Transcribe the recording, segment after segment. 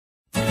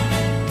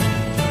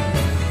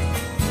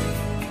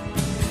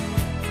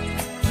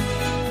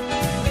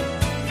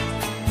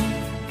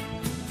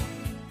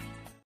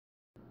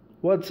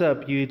What's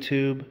up,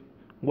 YouTube?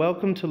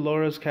 Welcome to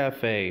Laura's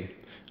Cafe.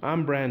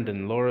 I'm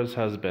Brandon, Laura's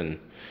husband.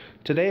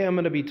 Today I'm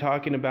going to be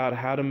talking about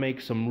how to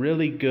make some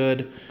really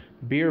good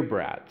beer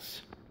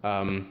brats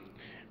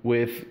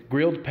with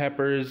grilled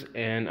peppers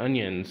and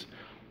onions.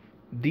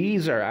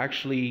 These are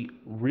actually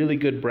really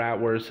good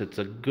bratwursts. It's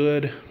a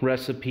good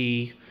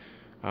recipe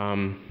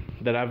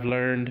that I've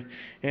learned,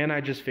 and I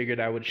just figured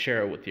I would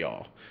share it with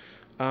y'all.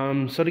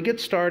 So to get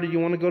started, you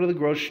want to go to the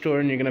grocery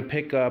store and you're going to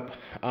pick up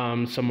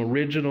some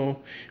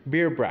original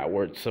beer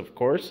bratwursts, of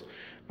course.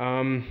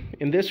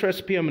 In this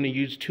recipe, I'm going to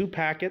use 2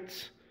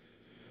 packets.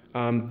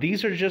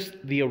 These are just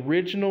the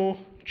original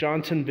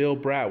Johnsonville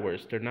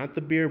bratwursts. They're not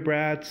the beer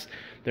brats.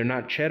 They're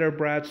not cheddar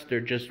brats. They're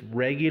just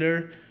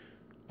regular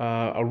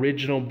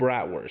original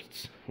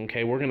bratwursts.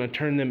 Okay, we're going to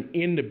turn them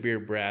into beer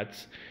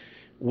brats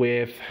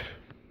with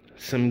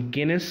some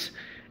Guinness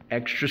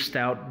Extra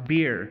Stout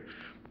beer.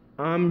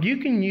 You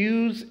can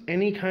use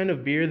any kind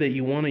of beer that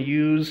you want to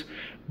use,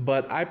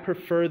 but I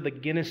prefer the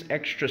Guinness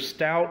Extra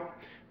Stout.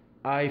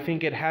 I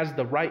think it has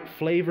the right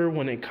flavor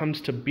when it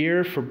comes to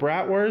beer for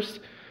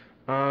bratwurst.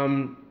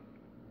 Not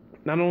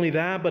only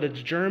that, but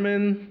it's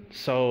German,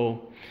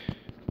 so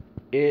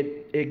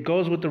it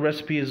goes with the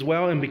recipe as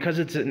well. And because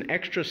it's an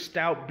extra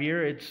stout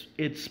beer,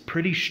 it's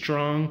pretty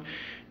strong,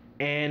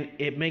 and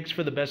it makes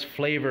for the best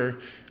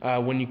flavor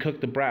when you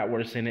cook the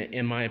bratwurst in it,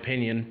 in my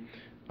opinion.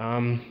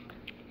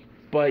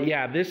 But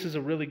yeah, this is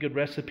a really good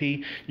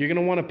recipe. You're going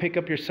to want to pick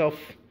up yourself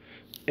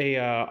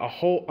a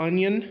whole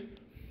onion.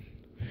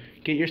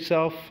 Get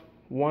yourself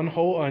 1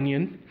 whole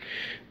onion.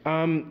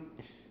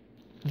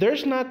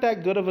 There's not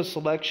that good of a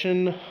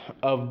selection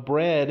of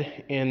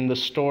bread in the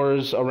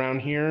stores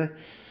around here.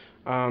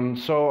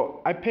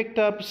 So I picked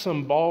up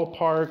some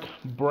ballpark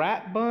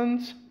brat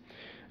buns.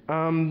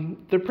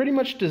 They're pretty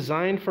much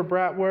designed for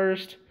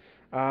bratwurst.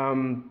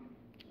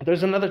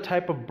 There's another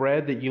type of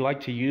bread that you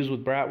like to use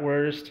with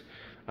bratwurst.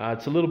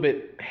 It's a little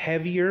bit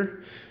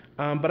heavier,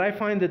 but I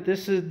find that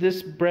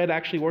this bread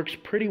actually works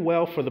pretty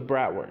well for the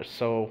bratwurst.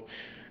 So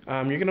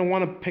you're going to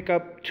want to pick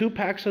up 2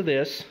 packs of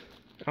this.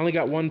 I only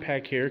got 1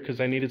 pack here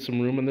because I needed some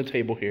room on the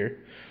table here.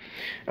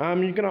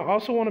 You're going to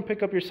also want to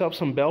pick up yourself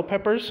some bell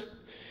peppers.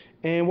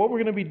 And what we're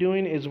going to be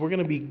doing is we're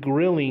going to be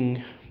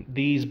grilling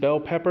these bell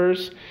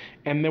peppers,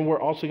 and then we're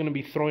also going to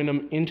be throwing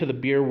them into the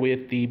beer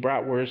with the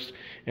bratwurst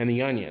and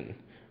the onion.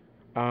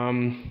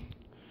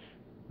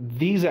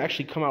 These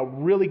actually come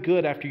out really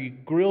good after you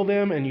grill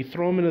them and you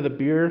throw them into the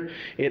beer.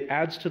 It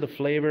adds to the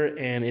flavor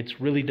and it's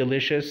really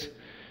delicious.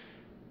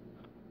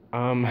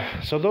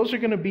 So those are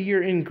going to be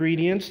your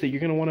ingredients that you're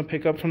going to want to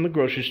pick up from the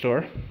grocery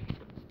store.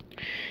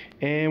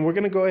 And we're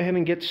going to go ahead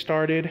and get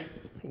started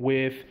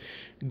with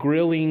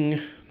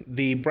grilling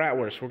the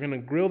bratwurst. We're going to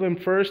grill them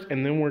first,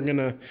 and then we're going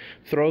to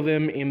throw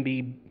them in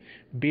the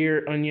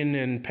beer, onion,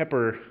 and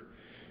pepper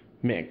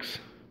mix.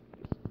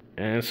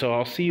 And so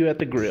I'll see you at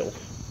the grill.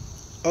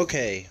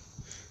 Okay,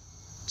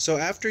 so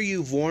after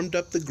you've warmed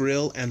up the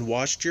grill and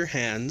washed your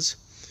hands,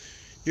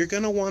 you're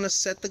going to want to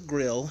set the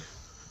grill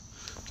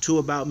to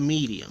about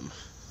medium.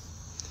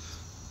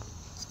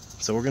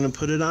 So we're going to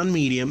put it on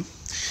medium,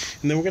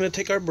 and then we're going to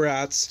take our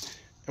brats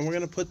and we're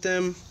going to put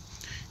them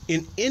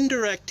in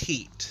indirect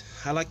heat.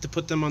 I like to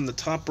put them on the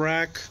top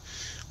rack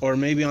or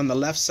maybe on the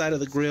left side of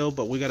the grill,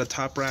 but we got a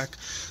top rack.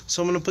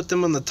 So I'm going to put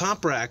them on the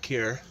top rack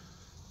here,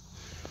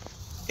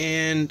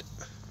 and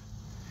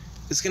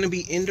it's going to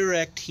be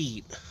indirect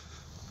heat.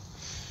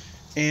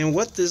 And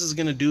what this is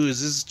going to do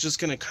is this is just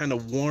going to kind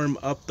of warm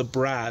up the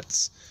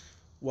brats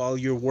while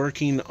you're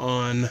working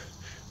on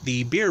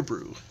the beer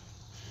brew.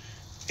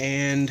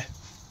 And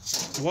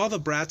while the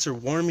brats are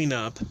warming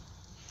up,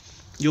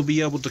 you'll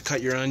be able to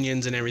cut your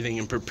onions and everything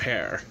and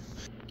prepare.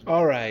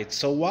 Alright,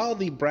 so while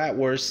the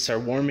bratwursts are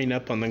warming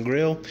up on the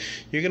grill,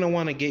 you're going to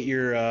want to get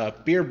your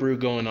beer brew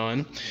going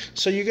on.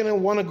 So you're going to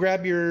want to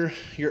grab your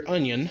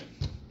onion,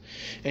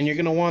 and you're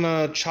going to want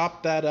to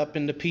chop that up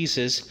into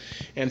pieces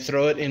and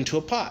throw it into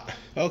a pot.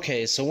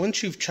 Okay, so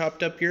once you've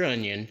chopped up your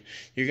onion,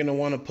 you're going to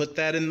want to put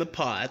that in the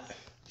pot,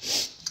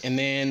 and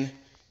then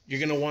you're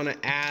going to want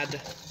to add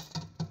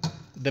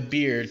the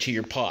beer to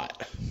your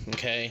pot.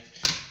 Okay,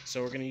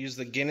 so we're going to use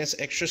the Guinness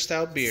Extra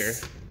Stout beer.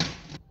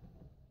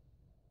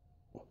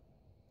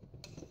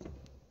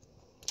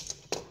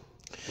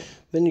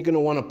 Then you're going to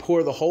want to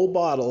pour the whole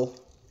bottle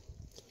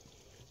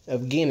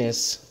of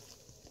Guinness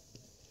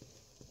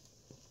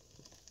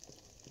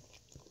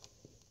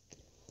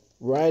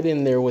right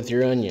in there with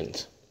your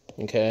onions,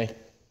 okay?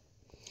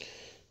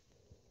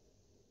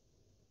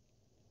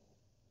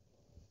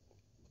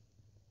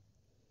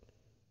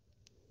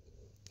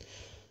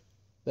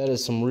 That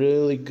is some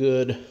really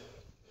good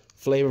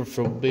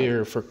flavorful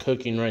beer for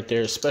cooking right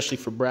there, especially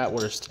for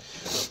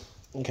bratwurst.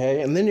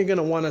 Okay, and then you're going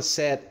to want to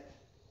set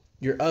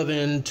your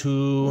oven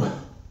to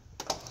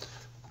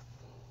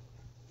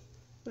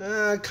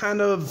kind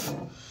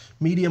of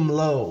medium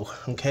low.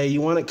 Okay,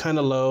 you want it kind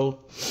of low.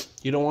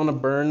 You don't want to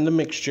burn the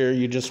mixture.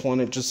 You just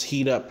want it just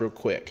heat up real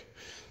quick.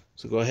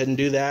 So go ahead and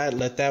do that.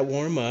 Let that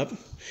warm up.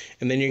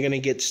 And then you're going to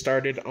get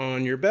started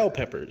on your bell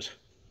peppers.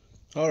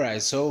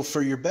 Alright, so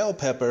for your bell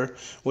pepper,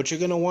 what you're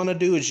going to want to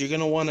do is you're going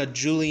to want to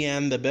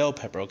julienne the bell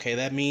pepper, okay?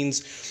 That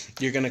means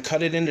you're going to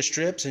cut it into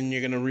strips and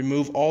you're going to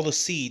remove all the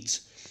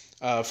seeds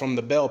from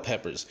the bell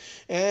peppers.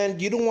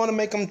 And you don't want to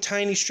make them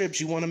tiny strips.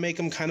 You want to make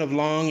them kind of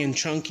long and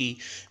chunky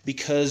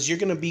because you're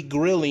going to be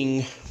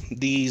grilling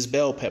these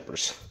bell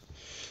peppers.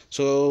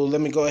 So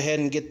let me go ahead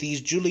and get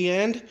these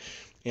julienned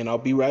and I'll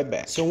be right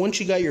back. So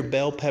once you got your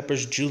bell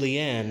peppers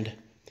julienned,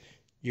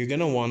 you're going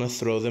to want to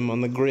throw them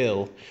on the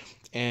grill.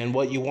 And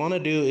what you want to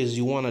do is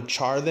you want to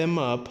char them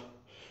up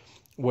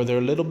where they're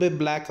a little bit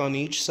black on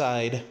each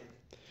side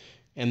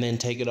and then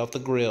take it off the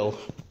grill.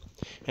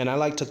 And I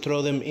like to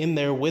throw them in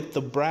there with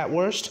the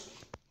bratwurst,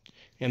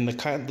 and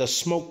the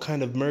smoke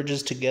kind of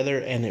merges together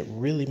and it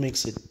really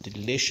makes it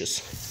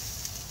delicious.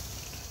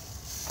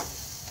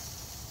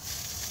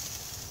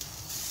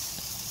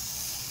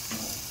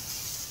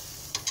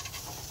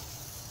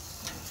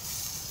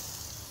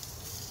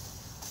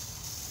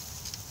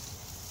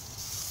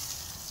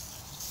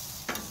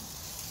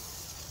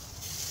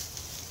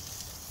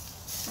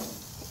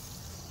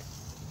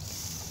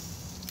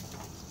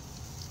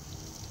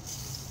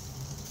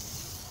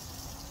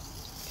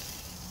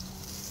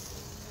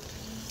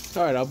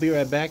 Alright, I'll be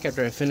right back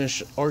after I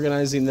finish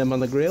organizing them on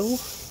the grill.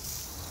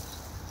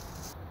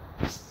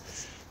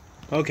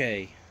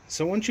 Okay,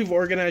 so once you've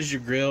organized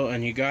your grill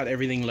and you got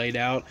everything laid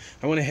out,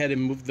 I went ahead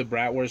and moved the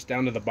bratwurst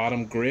down to the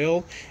bottom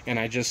grill and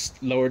I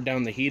just lowered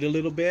down the heat a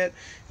little bit.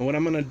 And what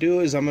I'm going to do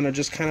is I'm going to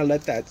just kind of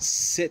let that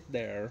sit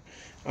there.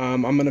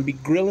 I'm going to be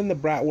grilling the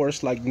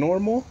bratwurst like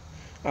normal,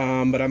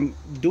 but I'm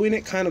doing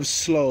it kind of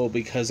slow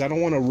because I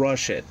don't want to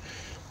rush it.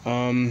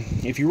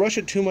 If you rush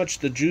it too much,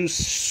 the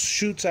juice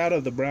shoots out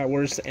of the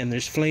bratwurst and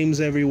there's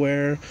flames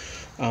everywhere.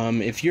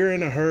 If you're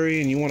in a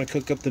hurry and you want to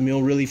cook up the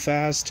meal really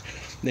fast,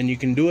 then you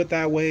can do it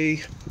that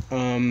way.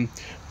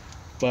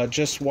 But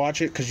just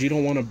watch it because you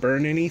don't want to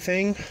burn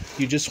anything.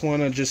 You just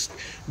want to just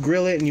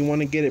grill it and you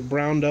want to get it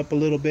browned up a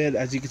little bit.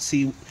 As you can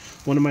see,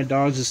 one of my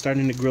dogs is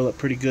starting to grill it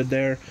pretty good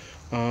there.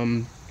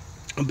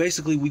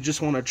 Basically, we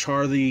just want to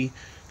char the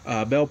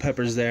bell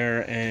peppers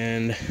there,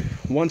 and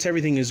once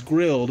everything is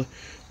grilled,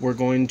 we're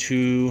going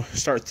to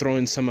start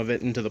throwing some of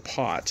it into the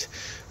pot.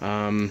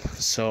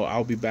 So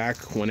I'll be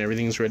back when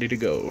everything's ready to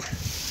go.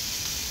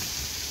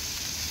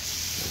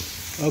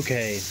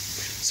 Okay,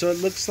 so it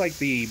looks like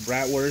the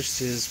bratwurst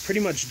is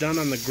pretty much done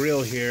on the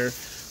grill here.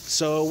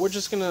 So we're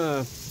just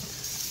gonna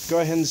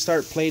go ahead and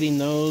start plating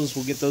those.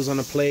 We'll get those on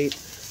a plate.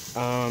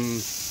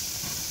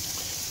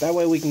 That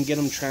way we can get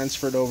them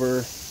transferred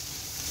over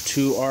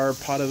to our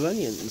pot of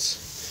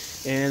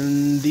onions.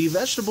 And the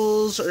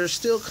vegetables are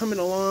still coming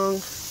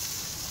along.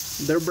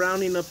 They're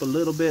browning up a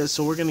little bit,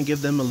 so we're going to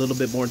give them a little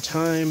bit more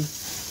time.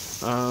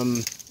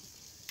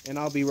 And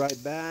I'll be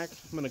right back.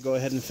 I'm going to go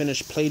ahead and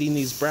finish plating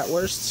these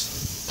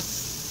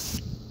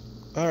bratwursts.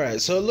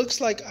 Alright, so it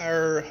looks like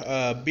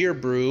our beer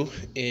brew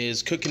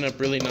is cooking up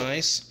really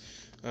nice.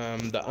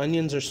 The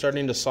onions are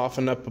starting to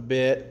soften up a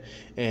bit,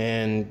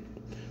 and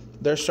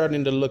they're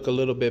starting to look a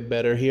little bit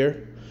better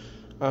here.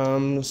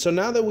 So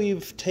now that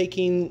we've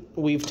taken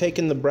the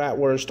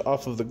bratwurst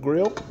off of the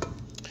grill,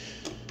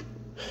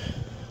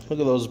 look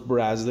at those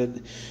brats.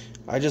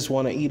 I just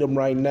want to eat them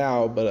right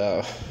now,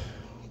 but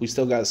we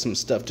still got some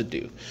stuff to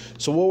do.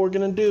 So what we're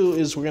gonna do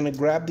is we're gonna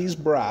grab these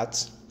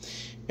brats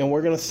and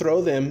we're gonna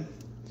throw them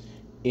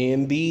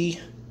in the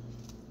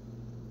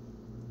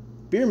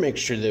beer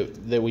mixture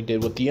that we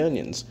did with the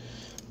onions.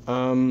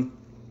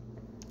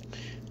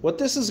 What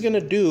this is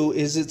gonna do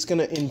is it's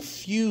gonna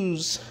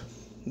infuse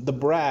the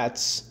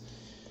brats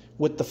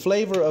with the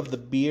flavor of the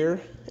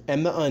beer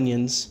and the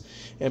onions,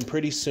 and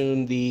pretty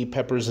soon the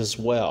peppers as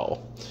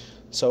well.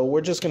 So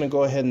we're just going to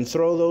go ahead and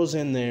throw those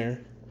in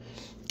there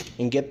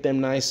and get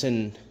them nice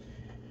and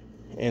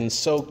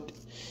soaked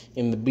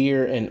in the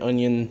beer and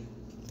onion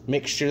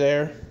mixture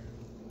there.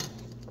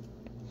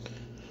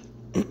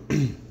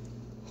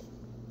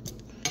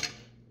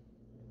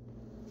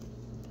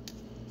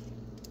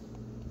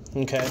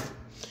 Okay,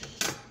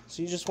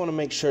 so you just want to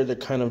make sure they're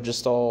kind of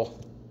just all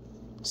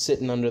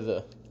sitting under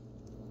the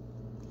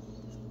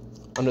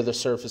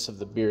surface of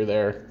the beer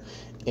there,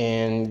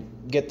 and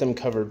get them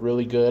covered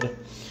really good.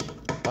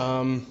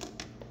 Then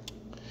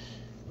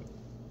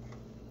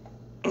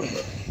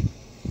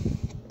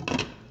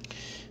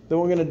what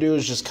we're going to do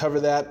is just cover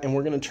that, and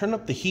we're going to turn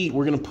up the heat.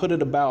 We're going to put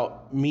it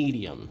about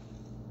medium.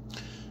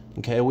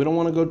 Okay, we don't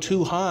want to go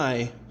too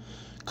high,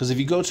 because if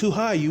you go too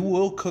high, you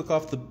will cook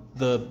off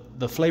the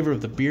flavor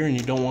of the beer, and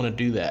you don't want to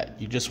do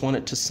that. You just want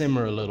it to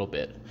simmer a little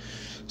bit.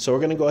 So we're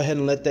going to go ahead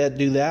and let that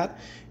do that,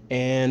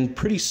 and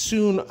pretty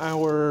soon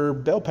our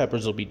bell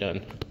peppers will be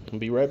done. I'll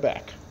be right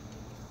back.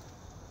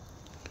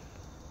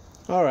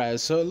 Alright,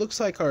 so it looks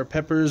like our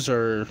peppers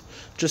are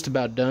just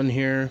about done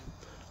here.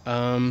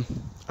 I'm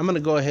going to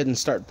go ahead and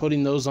start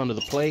putting those onto the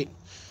plate.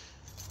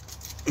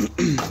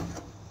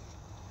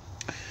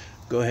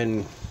 Go ahead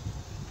and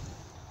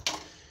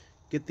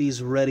get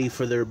these ready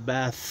for their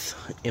bath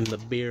in the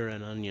beer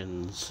and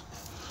onions.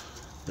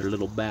 Their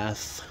little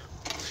bath.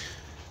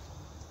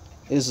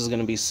 This is going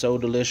to be so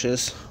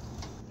delicious.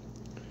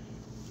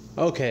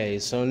 Okay,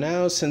 so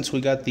now since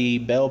we got the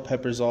bell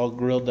peppers all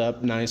grilled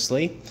up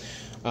nicely,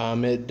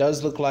 it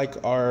does look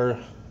like our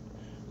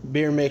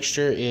beer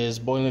mixture is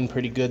boiling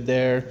pretty good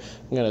there.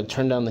 I'm going to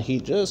turn down the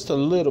heat just a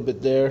little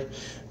bit there.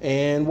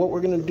 And what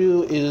we're going to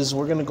do is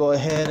we're going to go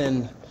ahead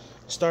and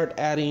start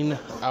adding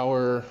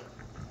our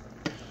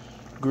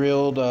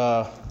grilled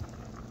bell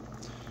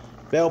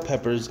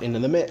peppers into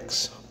the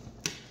mix.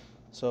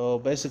 So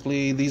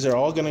basically these are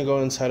all going to go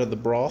inside of the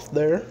broth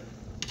there.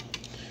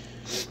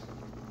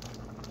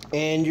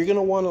 And you're going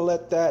to want to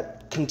let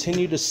that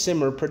continue to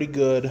simmer pretty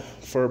good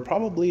for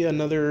probably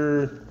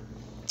another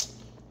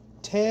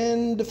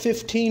 10 to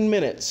 15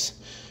 minutes.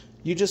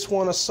 You just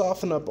want to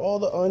soften up all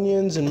the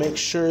onions and make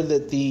sure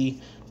that the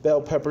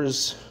bell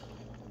peppers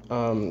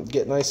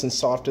get nice and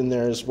soft in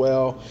there as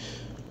well.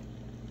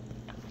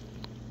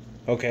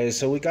 Okay,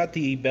 so we got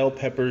the bell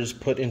peppers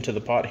put into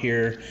the pot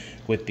here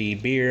with the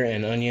beer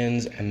and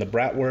onions and the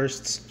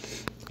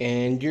bratwursts.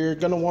 And you're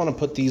going to want to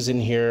put these in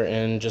here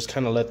and just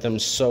kind of let them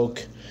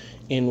soak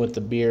in with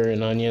the beer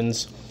and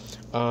onions.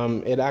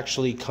 It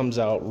actually comes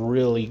out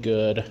really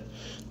good.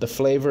 The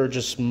flavor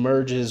just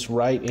merges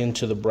right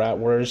into the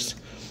bratwurst.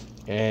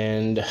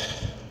 And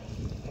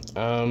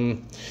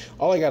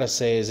all I gotta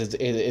say is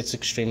it's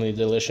extremely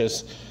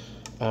delicious.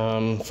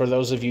 For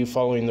those of you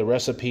following the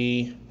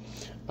recipe,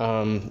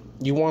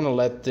 you want to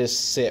let this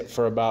sit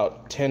for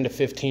about 10 to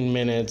 15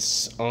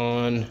 minutes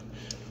on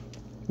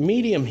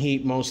medium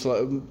heat,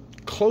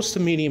 close to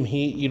medium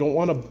heat. You don't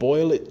want to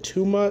boil it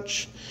too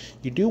much.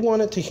 You do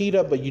want it to heat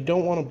up, but you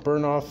don't want to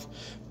burn off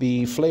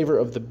the flavor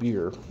of the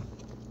beer.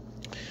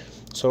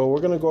 So we're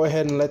going to go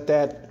ahead and let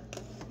that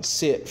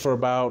sit for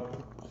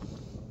about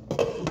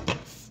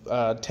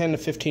 10 to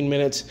 15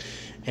 minutes,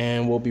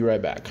 and we'll be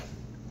right back.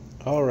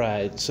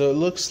 Alright, so it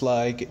looks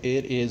like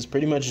it is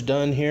pretty much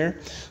done here.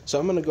 So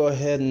I'm going to go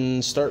ahead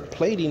and start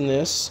plating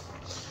this.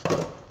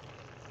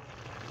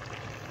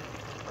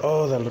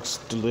 Oh, that looks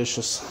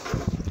delicious.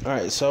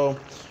 Alright, so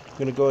I'm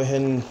going to go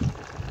ahead and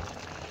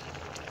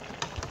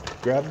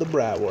grab the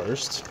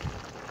bratwurst.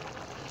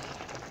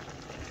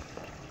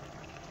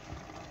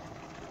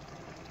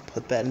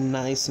 Put that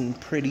nice and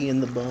pretty in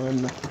the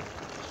bun.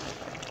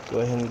 Go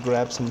ahead and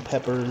grab some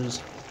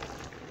peppers.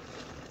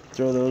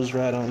 Throw those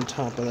right on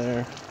top of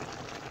there.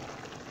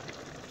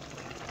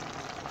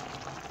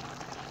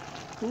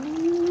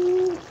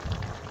 Ooh.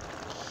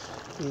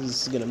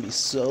 This is gonna be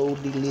so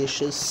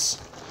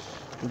delicious.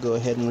 Go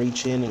ahead and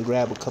reach in and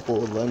grab a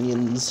couple of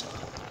onions.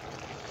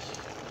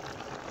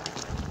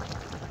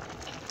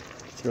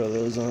 Throw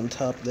those on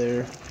top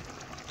there.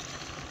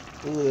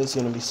 Ooh, that's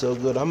gonna be so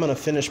good. I'm gonna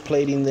finish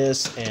plating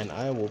this and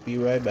I will be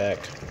right back.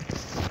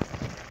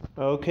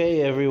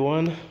 Okay,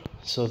 everyone.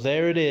 So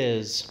there it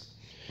is.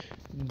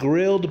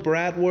 Grilled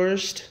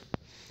bratwurst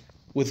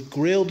with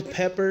grilled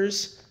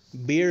peppers,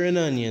 beer, and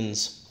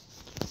onions.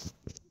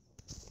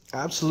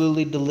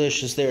 Absolutely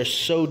delicious. They're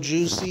so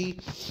juicy.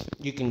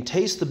 You can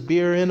taste the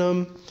beer in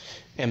them,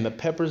 and the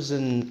peppers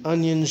and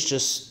onions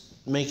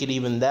just make it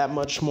even that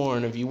much more.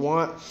 And if you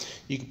want,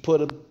 you can put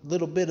a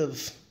little bit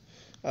of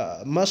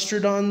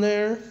mustard on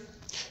there.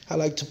 I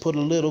like to put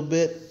a little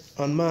bit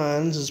on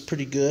mine. It's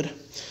pretty good.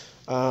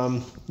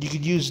 You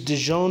could use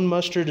Dijon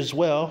mustard as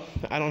well.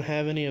 I don't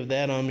have any of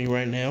that on me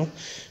right now,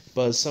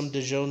 but some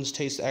Dijons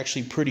taste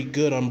actually pretty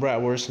good on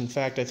bratwurst. In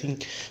fact, I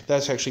think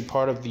that's actually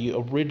part of the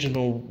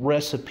original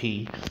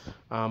recipe,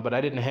 but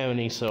I didn't have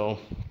any, so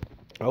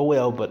oh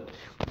well. But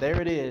there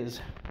it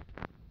is.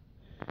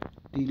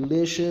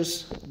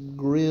 Delicious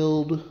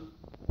grilled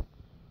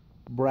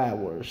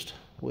bratwurst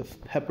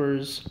with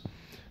peppers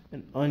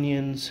and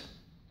onions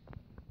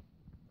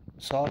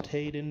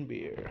sauteed in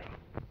beer.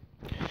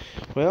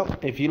 Well,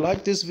 if you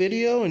like this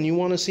video and you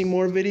want to see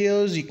more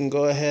videos, you can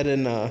go ahead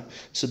and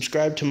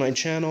subscribe to my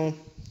channel,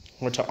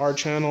 or to our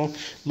channel,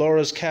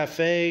 Laura's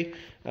Cafe.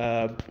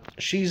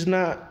 She's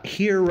not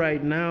here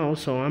right now,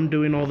 so I'm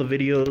doing all the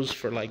videos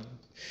for like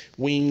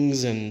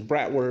wings and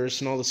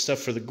bratwurst and all the stuff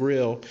for the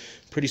grill.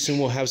 Pretty soon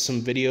we'll have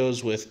some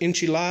videos with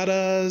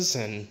enchiladas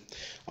and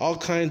all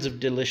kinds of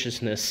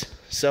deliciousness.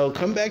 So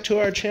come back to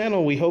our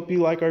channel. We hope you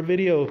like our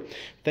video.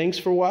 Thanks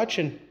for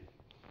watching.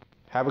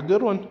 Have a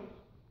good one.